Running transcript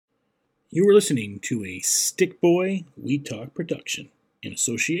You are listening to a Stick Boy We Talk production in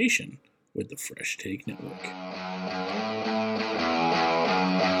association with the Fresh Take Network.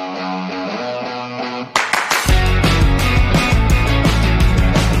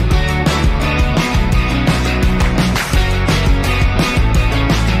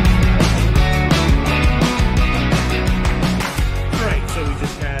 All right, so we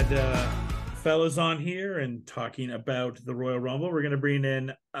just had fellas on here and talking about the Royal Rumble. We're going to bring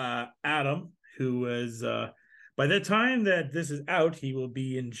in Adam, who is by the time that this is out, he will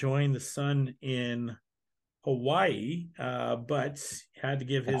be enjoying the sun in Hawaii, but had to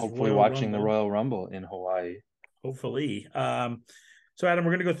give And his hopefully Royal watching Rumble. the Royal Rumble in Hawaii. Hopefully. So Adam,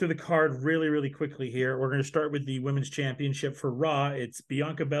 we're going to go through the card really quickly here. We're going to start with the Women's Championship for Raw. It's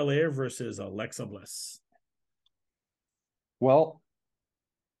Bianca Belair versus Alexa Bliss. Well,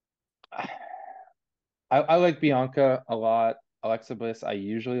 I like Bianca a lot. Alexa Bliss, I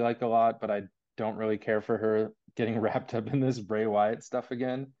usually like a lot, but I don't really care for her getting wrapped up in this Bray Wyatt stuff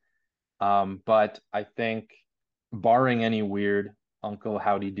again. But I think, barring any weird Uncle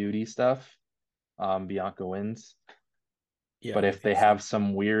Howdy Doody stuff, Bianca wins. Yeah, But I if they think have so.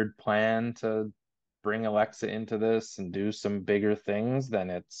 some weird plan to bring Alexa into this and do some bigger things,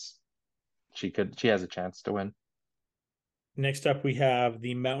 then she has a chance to win. Next up, we have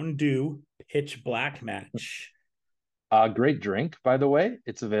the Mountain Dew Pitch Black match. Great drink, by the way.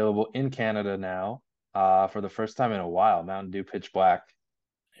 It's available in Canada now. For the first time in a while, Mountain Dew Pitch Black.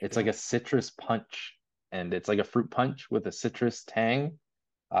 It's like a citrus punch, and it's like a fruit punch with a citrus tang.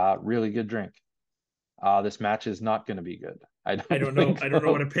 Really good drink. This match is not going to be good. I don't know. think I don't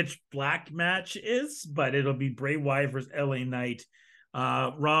know what so. a Pitch Black match is, but it'll be Bray Wyatt versus LA Knight.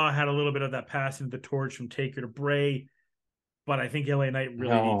 Raw had a little bit of that passing the torch from Taker to Bray, but I think LA Knight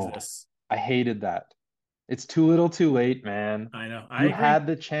really needs No, this. I hated that. It's too little, too late, man. I know. I You agree. had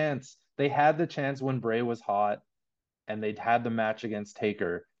the chance. They had the chance when Bray was hot, and they'd had the match against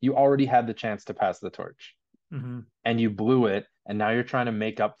Taker. You already had the chance to pass the torch. Mm-hmm. And you blew it, and now you're trying to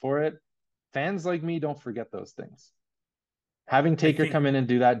make up for it. Fans like me don't forget those things. Having Taker come in and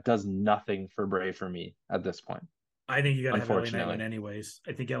do that does nothing for Bray for me at this point. I think you got to have LA Knight Unfortunately, win anyways.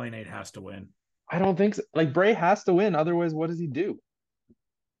 I think LA Knight has to win. I don't think so. Like, Bray has to win. Otherwise, what does he do?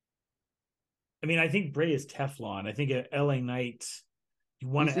 I mean, I think Bray is Teflon. I think LA Knight, you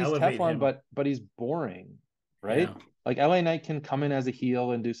want to He's elevate Teflon, him. but he's boring, right? Yeah. Like, LA Knight can come in as a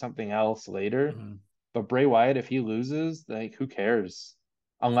heel and do something else later. Mm-hmm. But Bray Wyatt, if he loses, like, who cares?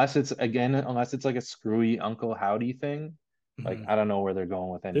 Unless it's like a screwy Uncle Howdy thing. Like, Mm-hmm. I don't know where they're going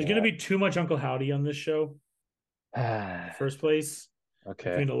with any There's of going to that. be too much Uncle Howdy on this show. In the first place.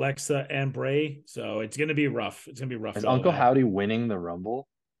 Okay. Between Alexa and Bray. So it's going to be rough. It's going to be rough. Is Uncle Howdy winning the Rumble?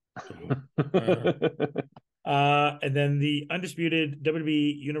 And then the undisputed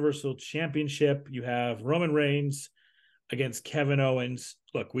WWE Universal Championship, you have Roman Reigns against Kevin Owens.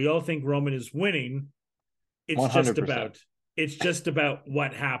 Look, we all think Roman is winning. It's 100%. just about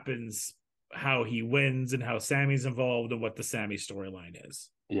what happens, how he wins, and how Sammy's involved, and what the Sammy storyline is.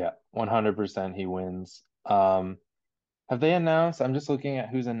 Yeah, 100% he wins. Have they announced? I'm just looking at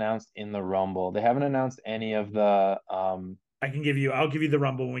who's announced in the Rumble. They haven't announced any of the I'll give you the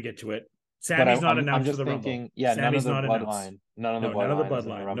Rumble when we get to it. but Sammy's not I'm announced for just the thinking, Rumble. yeah, Sammy's not announced. None of the None of the bloodline is in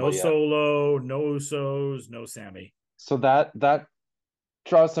the bloodline. Rumble No yet. Solo, no Usos, no Sammy. So that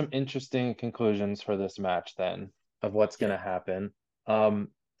draws some interesting conclusions for this match then of what's going to happen.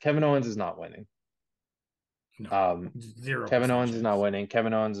 Kevin Owens is not winning. No, 0% Kevin Owens chance. is not winning.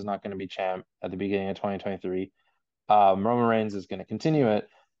 Kevin Owens is not going to be champ at the beginning of 2023. Roman Reigns is going to continue it.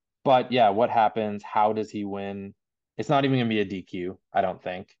 But yeah, what happens? How does he win? It's not even going to be a DQ, I don't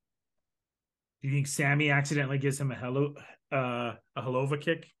think. Do you think Sammy accidentally gives him a Helova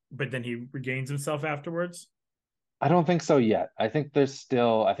kick, but then he regains himself afterwards? I don't think so yet. I think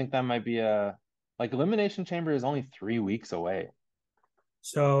that might be like Elimination Chamber is only 3 weeks away.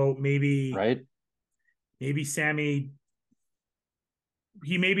 So maybe right? Maybe Sammy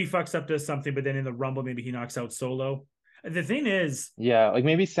he maybe fucks up, does something, but then in the Rumble, maybe he knocks out Solo. The thing is, yeah, like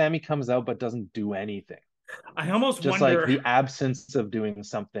maybe Sammy comes out but doesn't do anything. I almost just wonder. Like the absence of doing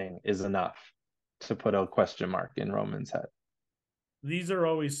something is enough to put a question mark in Roman's head. These are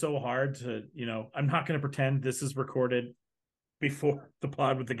always so hard to, I'm not going to pretend this is recorded before the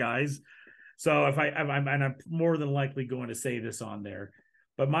pod with the guys. So I'm more than likely going to say this on there.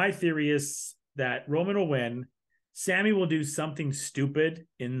 But my theory is that Roman will win. Sammy will do something stupid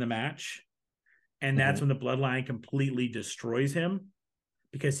in the match. And that's when the bloodline completely destroys him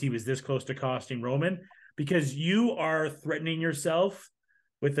because he was this close to costing Roman. Because you are threatening yourself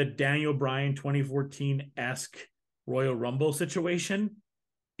with a Daniel Bryan 2014-esque Royal Rumble situation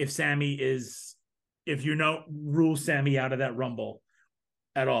if you don't rule Sammy out of that Rumble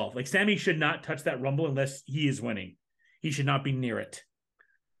at all. Like Sammy should not touch that Rumble unless he is winning. He should not be near it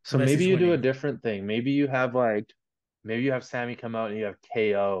So unless maybe he's you do a winning. different thing. Maybe you have Sammy come out and you have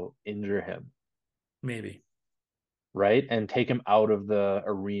KO injure him, Maybe right? And take him out of the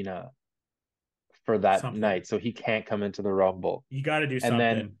arena for that something. night so he can't come into the Rumble. You got to do And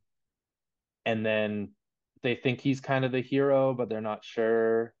then something. and then they think he's kind of the hero, but they're not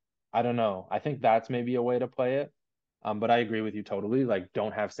sure. I don't know. I think that's maybe a way to play it. But I agree with you totally. Like,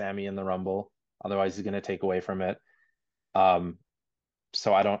 don't have Sammy in the Rumble, otherwise he's gonna take away from it. Um,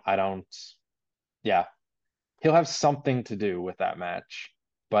 so I don't. Yeah, he'll have something to do with that match,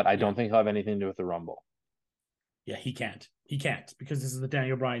 but I Yeah. don't think he'll have anything to do with the Rumble. Yeah, he can't. He can't because this is the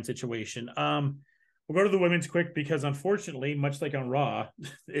Daniel Bryan situation. We'll go to the women's quick because unfortunately, much like on Raw,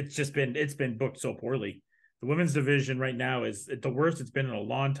 it's been booked so poorly. The women's division right now is the worst it's been in a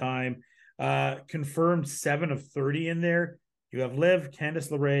long time. Confirmed 7 of 30 in there. You have Liv,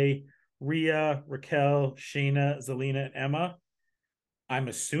 Candice LeRae, Rhea, Raquel, Shayna, Zelina, and Emma. I'm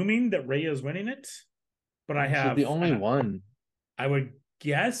assuming that Rhea is winning it, but She's the only one. I would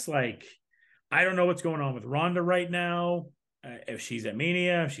guess like I don't know what's going on with Ronda right now. If she's at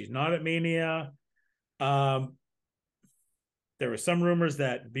Mania, if she's not at Mania. Um, there were some rumors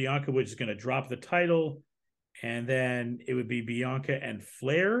that Bianca was going to drop the title, and then it would be Bianca and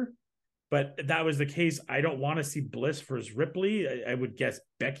Flair. But if that was the case, I don't want to see Bliss versus Ripley. I would guess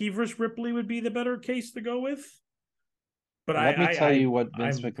Becky versus Ripley would be the better case to go with. But Let me tell you what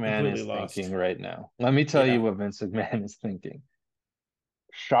Vince I'm McMahon completely is thinking lost. right now. Let me tell you Yeah, what Vince McMahon is thinking.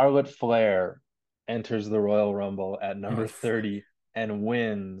 Charlotte Flair enters the Royal Rumble at oh number fuck, 30 and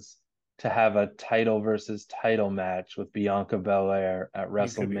wins to have a title versus title match with Bianca Belair at you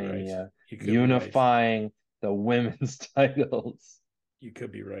could be right. WrestleMania, You could be right. unifying the women's titles. You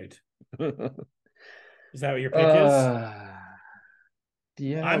could be right. Is that what your pick is? uh,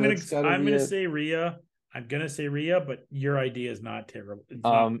 yeah, that's gotta I'm be gonna it. say Rhea. I'm gonna say Rhea, but your idea is not terrible.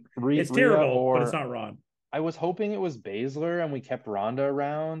 It's Rhea terrible, but it's or not wrong. I was hoping it was Baszler and we kept Ronda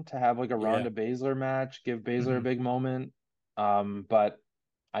around to have like a Yeah. Ronda Baszler match, give Baszler a Mhm. big moment. But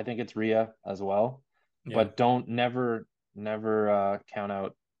I think it's Rhea as well. Yeah. But don't never count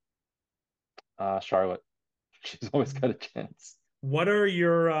out Charlotte. She's always got a chance. What are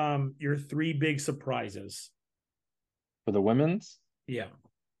your 3 big surprises? For the women's, Yeah.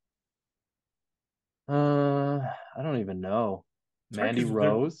 I don't even know. It's hard Mandy because they're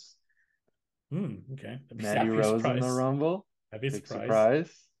Rose. okay. Mandy That'd be a Rose in the surprise. Rumble. That'd be a Big surprise.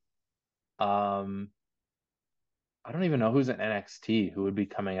 surprise. Um, I don't even know who's in NXT who would be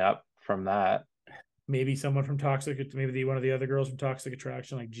coming up from that. Maybe someone from Toxic, maybe one of the other girls from Toxic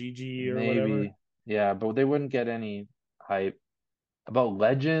Attraction, like Gigi or whatever. Maybe. Yeah, but they wouldn't get any hype. About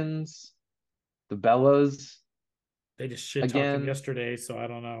Legends, the Bellas They just shit talked him again. yesterday, so I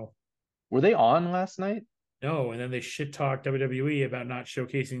don't know. Were they on last night? No, and then they shit talked WWE about not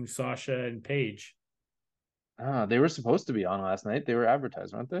showcasing Sasha and Paige. Ah, they were supposed to be on last night. They were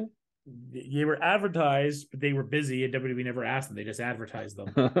advertised, weren't they? They were advertised, but they were busy, and WWE never asked them. They just advertised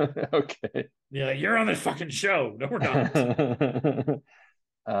them. Okay. You're like, you're on this fucking show. No, we're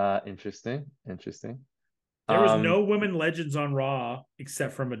not. Interesting. Interesting. There was Um, no women legends on Raw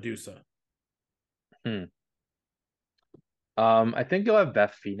except for Medusa. hmm. I think you'll have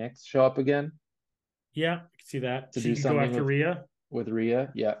Beth Phoenix show up again Yeah, I can see that. to She do could go something after Rhea. with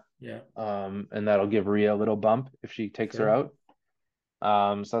Rhea. Yeah. Yeah, And that'll give Rhea a little bump if she takes her sure.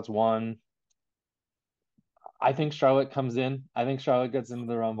 out. So that's one. I think Charlotte comes in. I think Charlotte gets into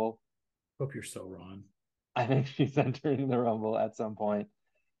the Rumble. Hope you're so wrong. I think she's entering the Rumble at some point.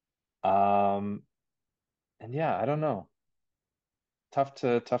 Um, and yeah, I don't know. Tough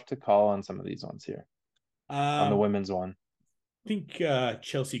to call on some of these ones here. On the Um, women's one. I think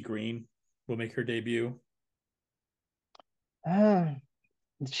Chelsea Green will make her debut. Uh,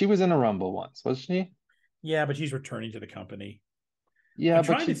 she was in a Rumble once, was she? Yeah, but she's returning to the company. Yeah, I'm but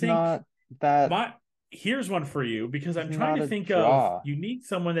trying to she's think. not that. My Here's one for you because She's I'm trying not to a think of draw. you need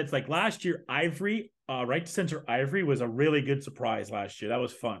someone that's like last year. Ivory, right to censor Ivory was a really good surprise last year. That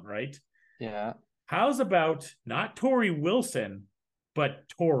was fun, right? Yeah. How's about not Tori Wilson, but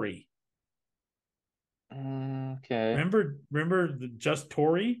Tori? Okay. Remember just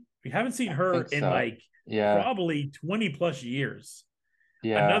Tori? We haven't seen I her think in so. like Yeah. probably 20 plus years.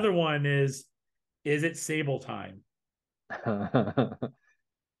 Yeah. Another one is it Sable time?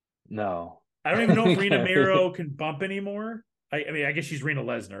 No. I don't even know if Rena Mero can bump anymore. I mean, I guess she's Rena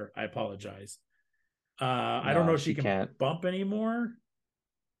Lesnar. I apologize. I don't know No, if she she can can't. bump anymore.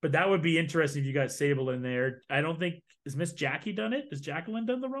 But that would be interesting if you got Sable in there. I don't think is Miss Jackie done it? Has Jacqueline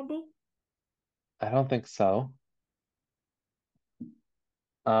done the Rumble? I don't think so.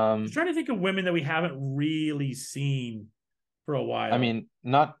 I'm trying to think of women that we haven't really seen for a I while. mean,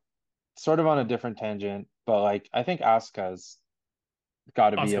 not sort of on a different tangent, but like I think Asuka's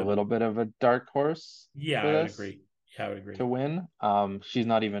got to be a Oscar. little bit of a dark horse Yeah, for I would this agree. Yeah, I would to agree. win. She's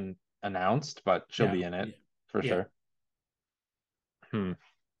not even announced, but she'll Yeah, be in it yeah, for yeah. sure. Hmm.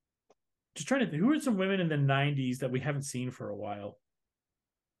 Just trying to think, who are some women in the '90s that we haven't seen for a while?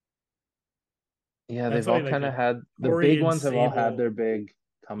 Yeah, That's they've why all like kind of had the Tori big and ones have all had Sable. their big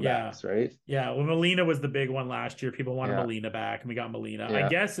Yeah. comebacks, right? Yeah. Well, Melina was the big one last year. People wanted Yeah, Melina back, and we got Melina. I yeah.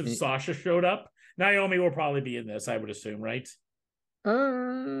 guess if Sasha showed up, Naomi will probably be in this, I would assume, right?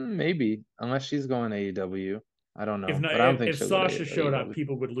 Maybe unless she's going AEW. I don't If know, not, but I don't think if she'll go to Sasha showed up, AEW.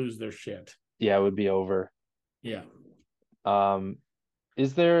 people would lose their shit. Yeah, it would be over. Yeah. Um,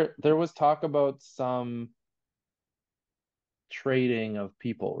 is there was talk about some trading of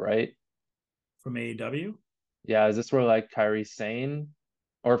people, right? From AEW, Yeah, is this where like Kairi Sane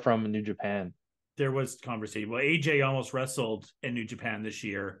or from New Japan? there was conversation. Well, AJ almost wrestled in New Japan this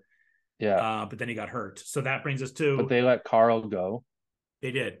year, Yeah, but then he got hurt. So that brings us but to they let Carl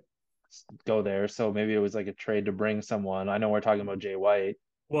they did. go there, so maybe it was like a trade to bring someone. I know we're talking about Jay White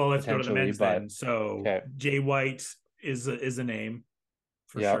Well, let's go to the potentially, men's but then. So okay, Jay White is a name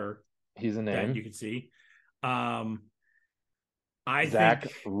for yeah, sure he's a that name. you can see. Um, I Zack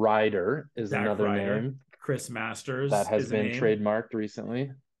think Ryder is Zack another Ryder, name Chris that Masters has is a been name. trademarked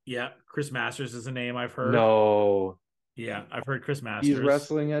recently. Yeah, Chris Masters is a name I've heard. No, Yeah, I've heard Chris he's Masters.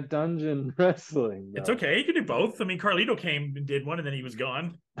 wrestling at Dungeon Wrestling It's though. okay. You can do both. I mean, Carlito came and did one, and then he was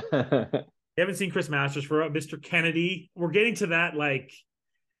gone. You haven't seen Chris Masters for Mr. Kennedy. We're getting to that like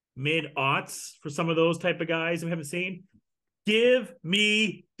mid aughts for some of those type of guys we haven't seen. Give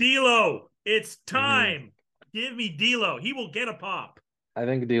me D'Lo. It's Mhm. time. Give me D'Lo. He will get a pop. I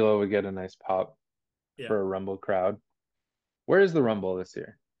think D'Lo would get a nice pop Yeah, for a Rumble crowd. Where is the Rumble this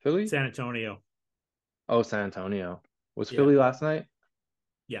year? Philly? San Antonio. Oh, San Antonio. Was Yeah, Philly last night?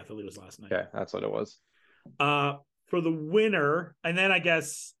 yeah. Philly was last night. Okay, that's what it was. Uh, for the winner, and then I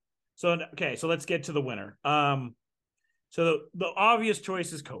guess so. Okay, so let's get to the winner. So the obvious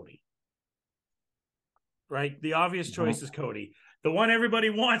choice is Cody, right? The obvious choice Mhm. is Cody. The one everybody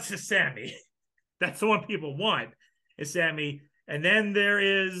wants is Sammy. That's the one people want is Sammy. And then there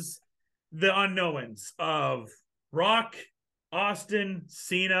is the unknowns of Rock, Austin,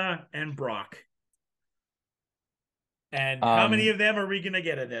 Cena, and Brock. And how many Um, of them are we going to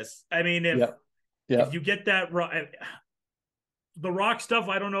get in this? I mean, if yep, if yep. you get that the Rock stuff,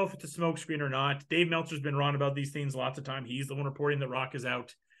 I don't know if it's a smokescreen or not. Dave Meltzer's been wrong about these things lots of time. He's the one reporting that Rock is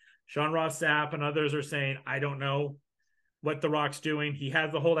out. Sean Ross Sapp and others are saying, I don't know what the Rock's doing. He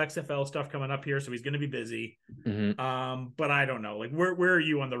has the whole XFL stuff coming up here, so he's going to be busy. Mhm. But I don't know. Like, where are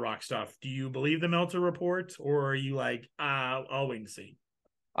you on the Rock stuff? Do you believe the Meltzer report, or are you like, I'll wait and see?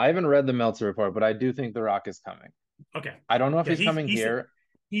 I haven't read the Meltzer report, but I do think The Rock is coming. Okay, I don't know if yeah, he's coming here.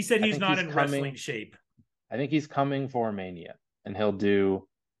 he said I he's think not he's in wrestling coming. shape. I think he's coming for Mania, and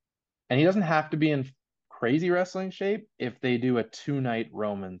and he doesn't have to be in crazy wrestling shape if they do a 2 night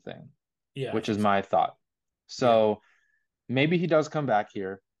Roman thing, Yeah, I which is think so. my thought. Yeah, So maybe he does come back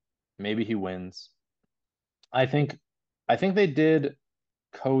here. Maybe he wins. I think I think they did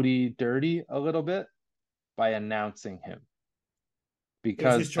Cody dirty a little bit by announcing him it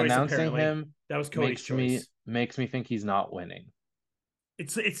was his because choice. announcing Apparently, him that was Cody's makes me choice. makes me think he's not winning. It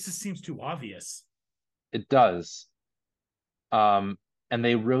just seems too obvious. It does. Um, and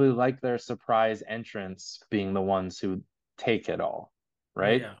they really like their surprise entrance being the ones who take it all,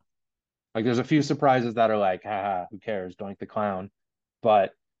 right? Yeah. Like there's a few surprises that are like, haha, who cares? Doink the clown.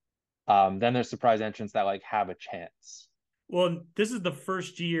 But then there's surprise entrants that like have a chance. Well, this is the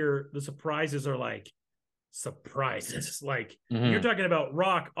first year the surprises are like surprises. Like when you're Hmm. talking about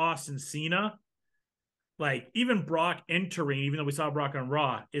Rock, Austin, Cena, like even Brock entering, even though we saw Brock on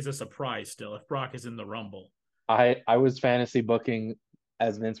Raw, is a surprise still if Brock is in the Rumble. I was fantasy booking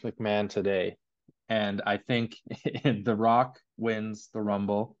as Vince McMahon today, and I think The Rock wins the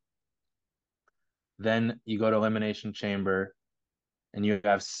Rumble. Then you go to Elimination Chamber, and you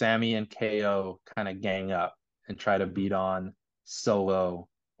have Sammy and KO kind of gang up and try to beat on Solo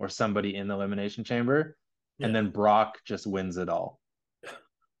or somebody in the Elimination Chamber, and Yeah. then Brock just wins it all.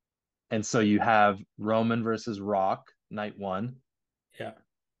 And so you have Roman versus Rock night one, Yeah.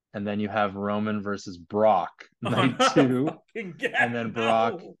 and then you have Roman versus Brock night two, Fucking and get then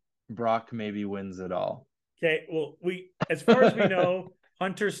no. Brock maybe wins it all. Okay. Well, as far as we know,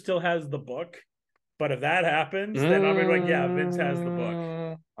 Hunter still has the book. But if that happens, then I'll be like, yeah, Vince has the book.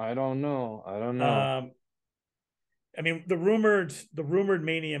 I don't know. I don't know. Um, I mean, the rumored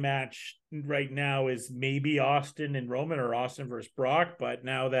Mania match right now is maybe Austin and Roman or Austin versus Brock. But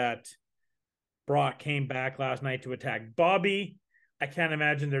now that Brock came back last night to attack Bobby, I can't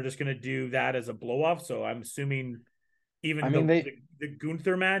imagine they're just going to do that as a blow off. So I'm assuming I even mean, the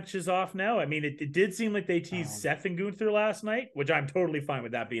Gunther match is off now. I mean, it did seem like they teased um, Seth and Gunther last night, which I'm totally fine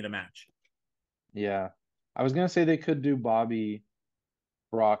with that being a match. yeah. I was gonna say they could do Bobby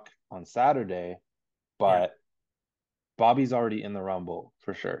Brock on Saturday, Yeah. but Bobby's already in the Rumble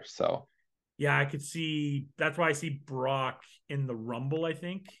for sure. So, Yeah, I could see that's why I see Brock in the Rumble, I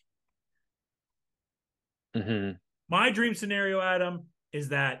think. mhm. My dream scenario, Adam, is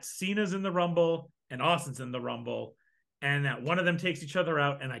that Cena's in the Rumble and Austin's in the Rumble, and that one of them takes each other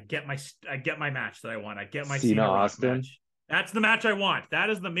out, and I get my match that I want. I get my Cena Cena Rock Austin. match. That's the match I want. That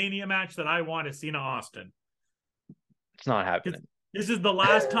is the Mania match that I want is Cena Austin. It's not Because happening. this is the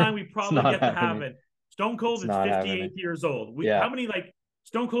last time we It's probably not get to have happening. it. Stone It's Cold is not 58 happening. years old. Yeah. How many like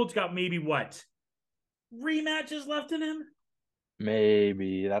Stone Cold's got maybe what rematches left in him?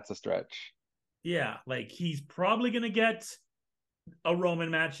 Maybe that's a stretch. Yeah, like he's probably gonna get a Roman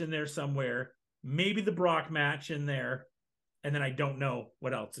match in there somewhere, maybe the Brock match in there, and then I don't know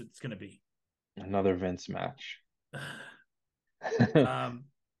what else it's gonna be. Another Vince match. um,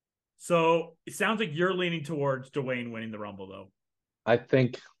 so it sounds like you're leaning towards Dwayne winning the Rumble, though. I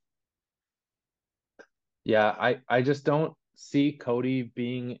think, yeah, I just don't see Cody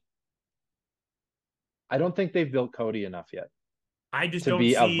being, I don't think they've built Cody enough yet I just to don't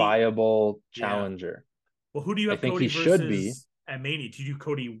be a see. viable Yeah. challenger. Well, who do you I have think Cody he should be. versus at Mania? Do you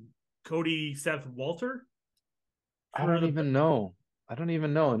do Cody, Seth, Walter I for don't the even know. I don't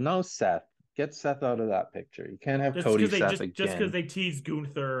even know. No, Seth. Get Seth out of that picture. You can't have just Cody because they Seth just because again. they teased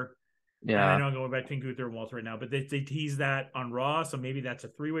Gunther, and I Yeah. know I'm going back to Gunther and Walter right now, but they teased that on Raw, so maybe that's a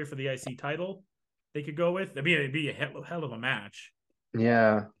 3-way for the IC title they could go with. It'd be a hell of a match.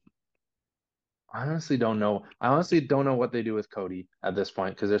 Yeah. I honestly don't know. I honestly don't know what they do with Cody at this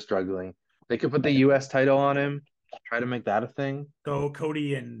point because they're struggling. They could put the US title on him, try to make that a thing. So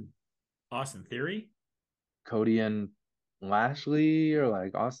Cody and Austin Theory. Cody and Lashley or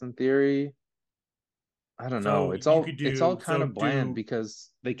like Austin Theory. I don't know. So It's you all could it's all do kind of bland do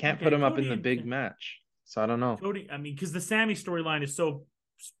because they can't put okay him up in Cody the and big match. So I don't know. Cody. I mean, because the Sammy storyline is so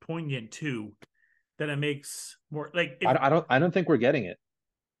poignant too that it makes more like if I don't think we're getting it.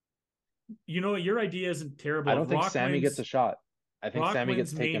 you know your idea isn't I terrible. If don't think Sammy gets a shot. I think Rock Sammy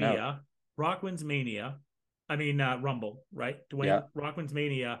wins gets taken out. Mania, Rock wins Mania. I mean Rumble, right? Yeah. Dwayne Rock wins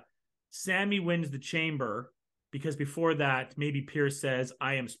Mania. Sammy wins the Chamber because before that, maybe Pierce says,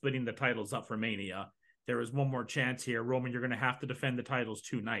 "I am splitting the titles up for Mania." There is one more chance here, Roman. You're going to have to defend the titles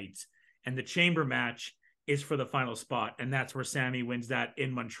 2 nights, and the Chamber match is for the final spot, and that's where Sammy wins that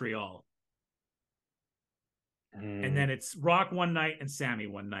in Montreal. And Mm, then it's Rock 1 night and Sammy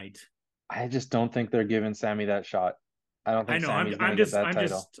 1 night. I just don't think they're giving Sammy that shot. I don't I think know. Sammy's gonna get that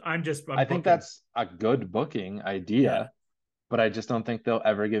title. I I'm think booking. that's a good booking Yeah, idea, but I just don't think they'll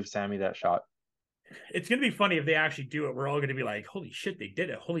ever give Sammy that shot. it's gonna be funny if they actually do it. We're all gonna be like, "Holy shit, they did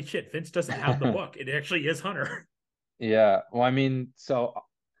it! Holy shit, Vince doesn't have the book. It actually is Hunter." Yeah. Well, I mean, so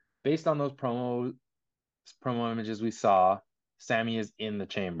based on those promo images we saw, Sammy is in the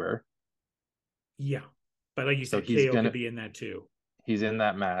chamber. Yeah, but like you So said, he's KO could gonna be in that too. he's in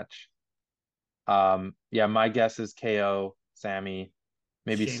that match. Yeah, my guess is KO, Sammy,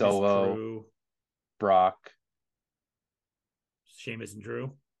 maybe Sheamus, Solo, Drew, Brock, Sheamus and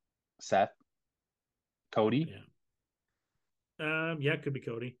Drew. Seth, Cody. Yeah. Yeah, it could be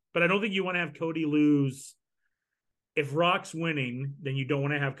Cody, but I don't think you want to have Cody lose. If Rock's winning, then you don't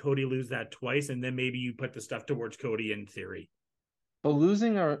want to have Cody lose that twice, and then maybe you put the stuff towards Cody in theory. But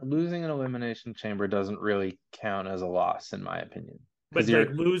losing an elimination chamber doesn't really count as a loss, in my opinion. Because But like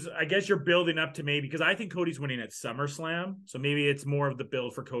you're lose, I guess you're building up to maybe because I think Cody's winning at SummerSlam, so maybe it's more of the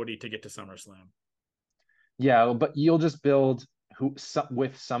build for Cody to get to SummerSlam. yeah, but you'll just build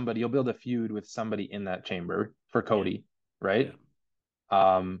with somebody, you'll build a feud with somebody in that chamber for Yeah, Cody, yeah. right?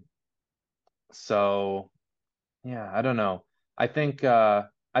 Um, so yeah, I don't know. I think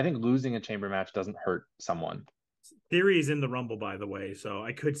losing a chamber match doesn't hurt someone. Theory is in the Rumble, by the way, so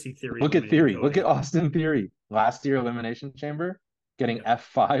I could see Theory Look at eliminating Theory. Look at Cody. Austin Theory. Last year elimination chamber, getting Yeah,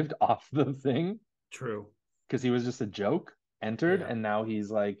 F5'd off the thing true. because he was just a joke, entered, Yeah, and now he's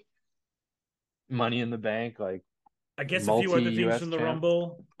like money in the bank, like I guess a few multi other things US from the champ.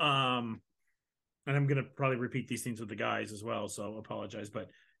 Rumble. And I'm gonna probably repeat these things with the guys as well, so apologize. But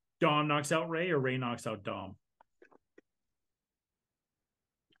Dom knocks out Ray, or Ray knocks out Dom.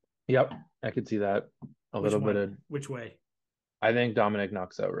 Yep, I could see that. A Which little bit one? of Which way? I think Dominic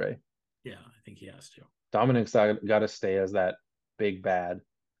knocks out Ray. Yeah, I think he has to. Dominic's got to stay as that big bad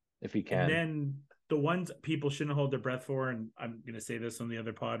if he And can. then the ones people shouldn't hold their breath for, and I'm going to say this on the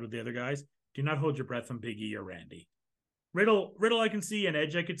other pod with the other guys, do not hold your breath on Big E or Randy. Riddle I can see, and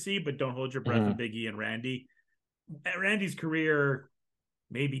Edge I could see, but don't hold your breath on Big E and Randy. Randy's career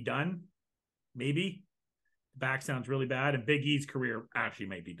may be done. Maybe. The back sounds really bad, and Big E's career actually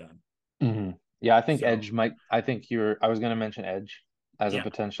may be done. Yeah, I think Edge might. I was going to mention Edge as a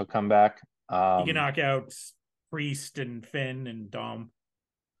potential comeback. He can knock out Priest and Finn and Dom.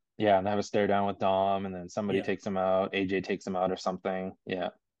 Yeah, and have a stare down with Dom, and then somebody takes him out. AJ takes him out or something. Yeah.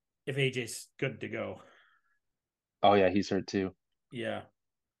 If AJ's good to go. Oh yeah, he's hurt too. Yeah.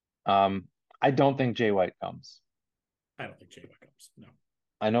 I don't think Jay White comes. I don't think Jay White comes. No.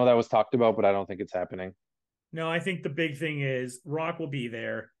 I know that was talked about, but I don't think it's happening. No, I think the big thing is Rock will be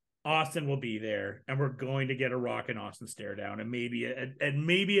there. Austin will be there, and we're going to get a Rock and Austin stare down, and maybe at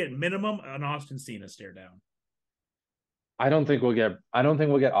minimum an Austin Cena stare down. I don't think we'll get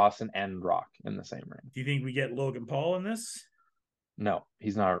Austin and Rock in the same ring. Do you think we get Logan Paul in this? No,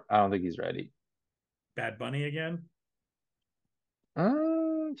 he's not. I don't think he's ready. Bad Bunny again?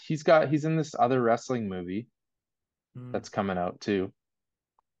 He's in this other wrestling movie that's coming out too.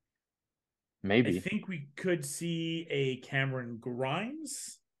 Maybe. I think we could see a Cameron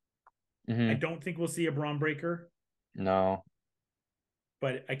Grimes. I don't think we'll see a Braun Breaker. No.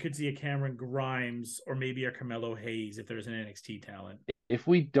 But I could see a Cameron Grimes or maybe a Carmelo Hayes if there's an NXT talent. If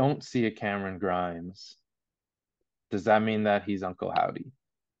we don't see a Cameron Grimes, does that mean that he's Uncle Howdy?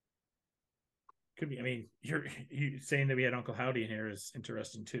 Could be. I mean, you're saying that we had Uncle Howdy in here is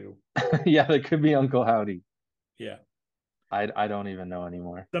interesting too. Yeah, that could be Uncle Howdy. Yeah. I don't even know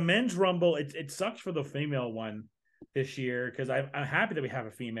anymore. The men's rumble, it sucks for the female one this year because I'm happy that we have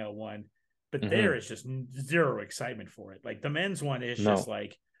a female one, but there is just zero excitement for it. Like the men's one is just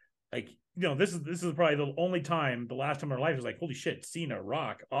like this is probably the only time, the last time in our life was like, holy shit, Cena,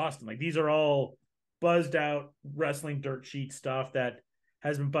 Rock, Austin. Like these are all buzzed out wrestling dirt sheet stuff that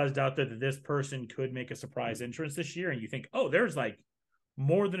has been buzzed out there that this person could make a surprise entrance this year. And you think, oh, there's like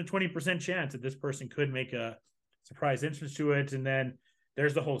more than a 20% chance that this person could make a surprise entrance to it. And then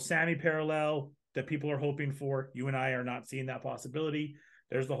there's the whole Sammy parallel that people are hoping for. You and I are not seeing that possibility.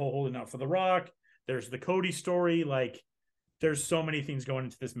 There's the whole holding out for The Rock. There's the Cody story. Like there's so many things going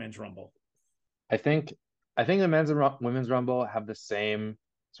into this men's rumble. I think the men's and women's rumble have the same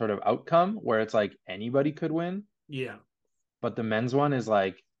sort of outcome where it's like anybody could win. Yeah. But the men's one is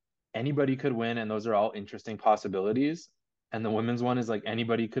like anybody could win, and those are all interesting possibilities. And the women's one is like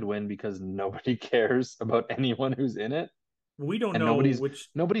anybody could win because nobody cares about anyone who's in it. We don't know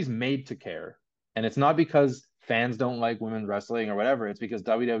nobody's made to care. And it's not because fans don't like women's wrestling or whatever. It's because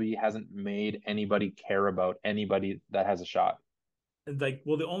WWE hasn't made anybody care about anybody that has a shot. Like,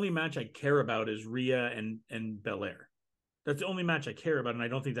 well, the only match I care about is Rhea and Belair. That's the only match I care about, and I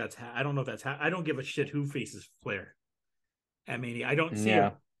don't think I don't know if that's I don't give a shit who faces Flair at Mania. I don't see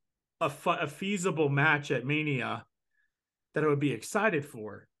a feasible match at Mania that I would be excited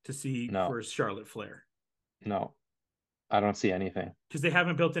for to see for Charlotte Flair. No, I don't see anything. Because they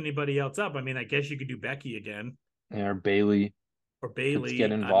haven't built anybody else up. I mean, I guess you could do Becky again. Yeah, or Bayley. Let's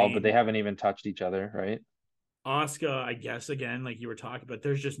get involved, but they haven't even touched each other, right? Asuka, I guess, again, like you were talking about.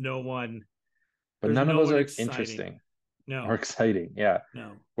 There's just no one. But none of those are interesting. No. Or exciting, yeah.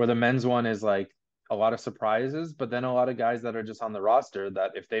 No. Where the men's one is like a lot of surprises, but then a lot of guys that are just on the roster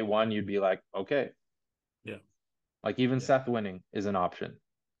that if they won, you'd be like, okay. Yeah. Like even Seth winning is an option.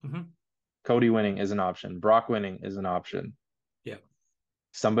 Mm-hmm. Cody winning is an option. Brock winning is an option. Yeah.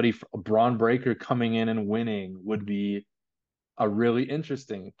 Braun Breaker coming in and winning would be a really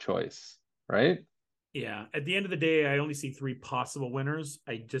interesting choice, right? Yeah. At the end of the day, I only see 3 possible winners.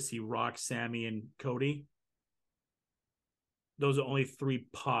 I just see Rock, Sammy, and Cody. Those are only 3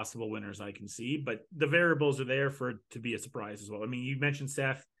 possible winners I can see, but the variables are there for it to be a surprise as well. I mean, you mentioned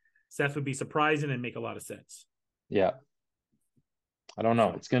Seth. Seth would be surprising and make a lot of sense. Yeah. I don't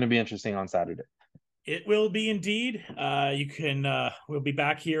know. It's going to be interesting on Saturday. It will be indeed. We'll be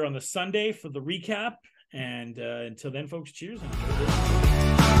back here on the Sunday for the recap. And until then, folks, cheers.